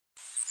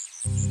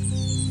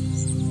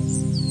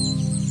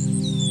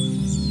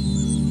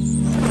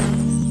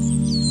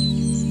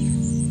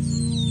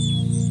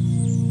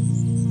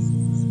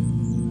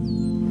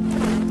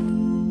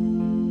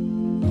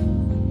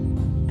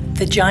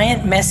The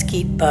giant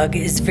mesquite bug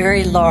is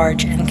very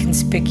large and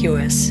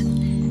conspicuous.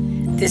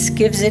 This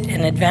gives it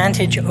an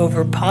advantage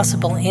over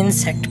possible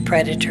insect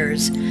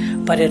predators,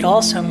 but it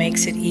also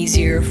makes it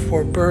easier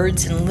for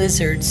birds and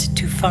lizards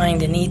to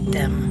find and eat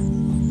them.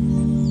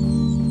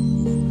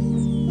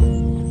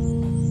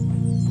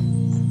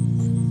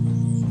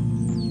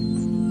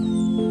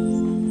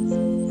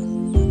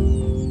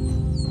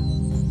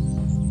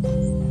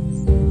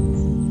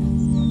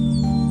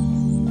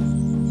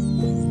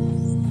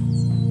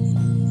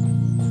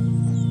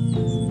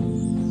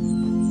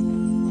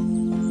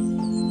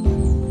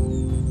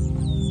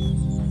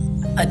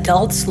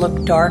 Adults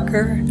look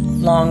darker,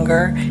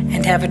 longer,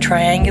 and have a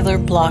triangular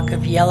block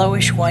of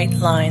yellowish-white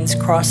lines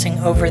crossing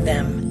over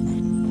them.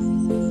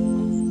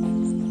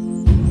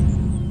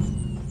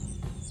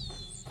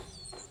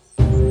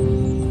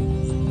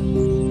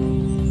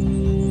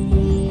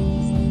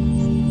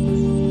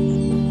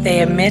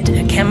 They emit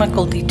a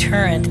chemical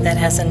deterrent that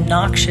has a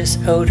noxious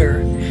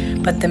odor,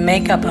 but the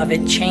makeup of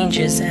it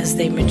changes as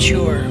they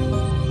mature.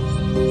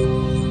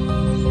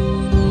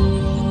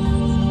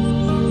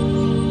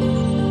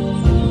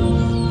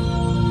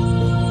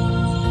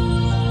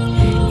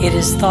 It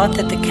is thought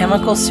that the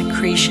chemical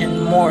secretion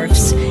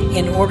morphs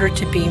in order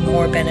to be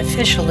more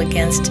beneficial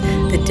against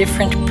the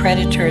different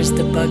predators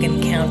the bug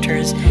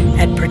encounters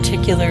at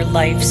particular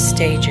life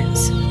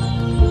stages.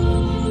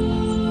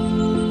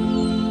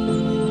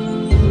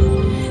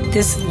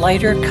 This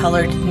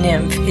lighter-colored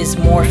nymph is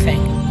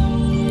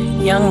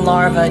morphing. Young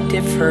larvae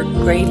differ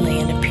greatly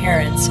in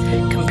appearance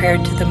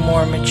compared to the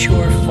more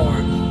mature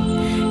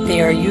form.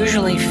 They are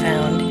usually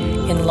found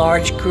in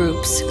large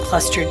groups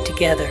clustered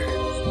together.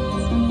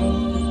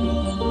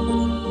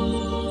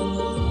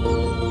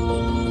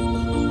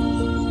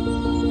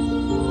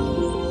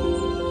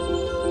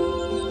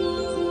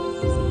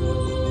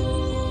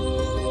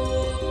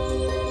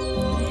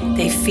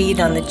 They feed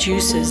on the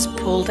juices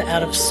pulled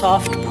out of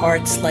soft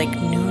parts like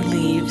new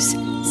leaves,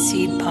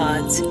 seed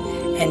pods,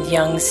 and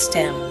young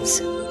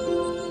stems.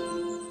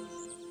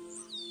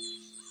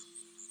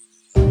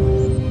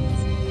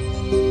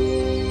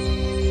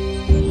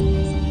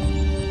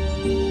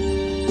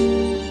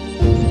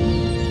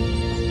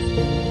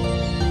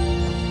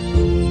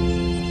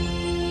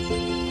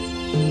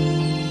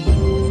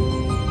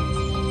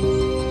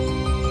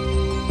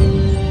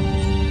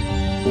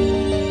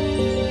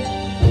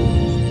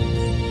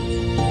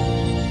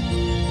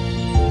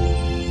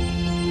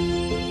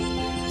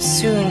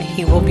 Soon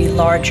he will be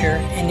larger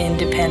and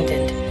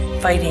independent,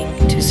 fighting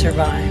to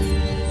survive.